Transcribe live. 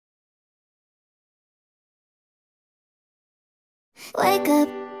Wake up,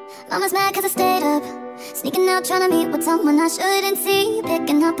 mama's mad cause I stayed up, sneaking out trying to meet with someone I shouldn't see,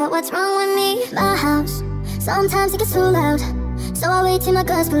 picking up at what's wrong with me. My house, sometimes it gets too loud, so I wait till my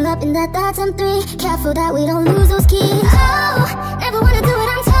girls pull up in that Datsun 3. Careful that we don't lose those keys. Oh, never wanna do what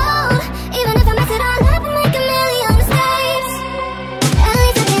I'm told, even if I mess it all up and make a million mistakes. At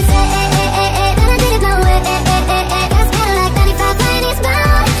least I can say that I did it my way. That's kinda like 95 when he's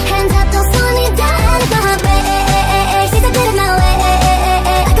bound. Hands up, don't slow me down if my heart breaks. She's a bit of my way,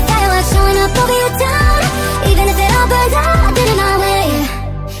 like a firework showing up over your town. Even if it all burns out, I did it my way.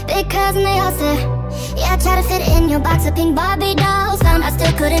 Big cars and they all stare. Yeah, I try to fit in your box of pink Barbie dolls, found I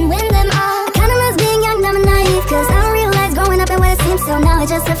still couldn't win them all. I kinda miss being young, dumb and naive, cause I don't realize growing up and what it seems. So now I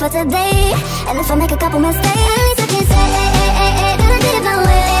just live for today, and if I make a couple mistakes, at least I can say that I did it my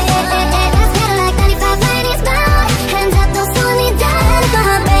way. That's kinda like 95 when he's bound. Hands up, don't slow me down if my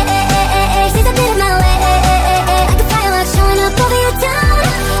heart breaks. She's a bit of my way, like a firework showing up over your town.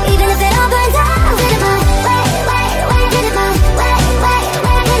 Even if it all burns out, I did it my way, I did it my way,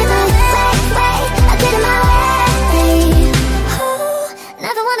 I did it my way, I did it my way. Oh,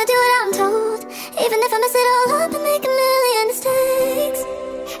 never wanna do what I'm told, even if I mess it all up and make a million mistakes.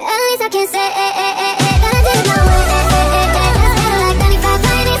 At least I can say that I did it my way. That's kinda like 95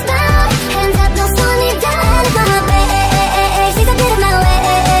 when he's bound. Hands up, don't slow me down if my heart breaks. She's a bit of my way,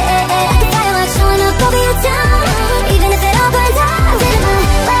 like a firework showing up over your town. Even if it all burns out, I did it my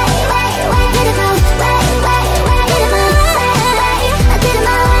way, I did it my way, I did it my way, I did it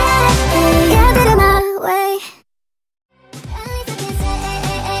my way, yeah, I did it my way. At least I can say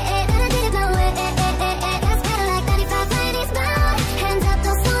that I did it my way. That's kinda like 95 when he's bound. Hands up,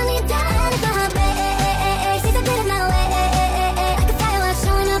 don't slow me down if my heart breaks. She's a bit of my way, like a firework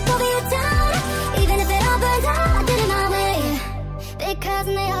showing up over your town. Even if it all burns out, I did it my way. Big cars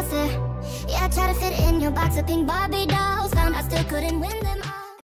and they all stare. Yeah, I try to fit in your box of pink Barbie dolls.